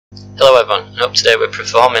Hello everyone, and up today we're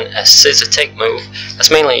performing a scissor take move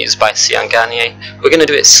that's mainly used by Sean Gariner. We're going to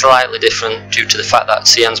do it slightly different due to the fact that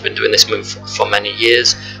Sean's been doing this move for many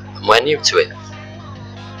years and we're new to it.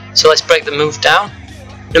 So let's break the move down.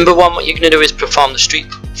 Number one, what you're going to do is perform the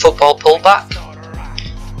street football pullback.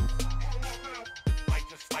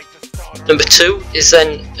 Number two is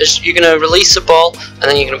then you're going to release the ball and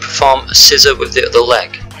then you're going to perform a scissor with the other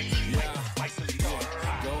leg.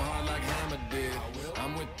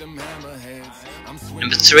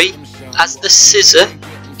 Number three, as the scissor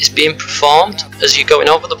is being performed, as you're going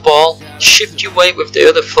over the ball, shift your weight with the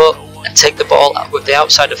other foot and take the ball with the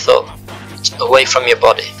outside of foot away from your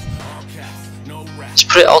body. Let's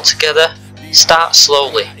put it all together. Start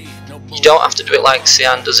slowly. You don't have to do it like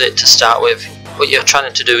Sean does it to start with. What you're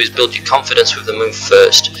trying to do is build your confidence with the move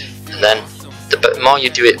first, and then the more you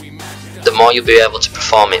do it, the more you'll be able to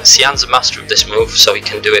perform it. Sean's a master of this move, so he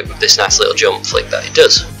can do it with this nice little jump flick that he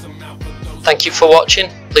does. Thank you for watching.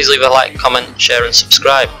 Please leave a like, comment, share and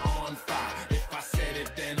subscribe.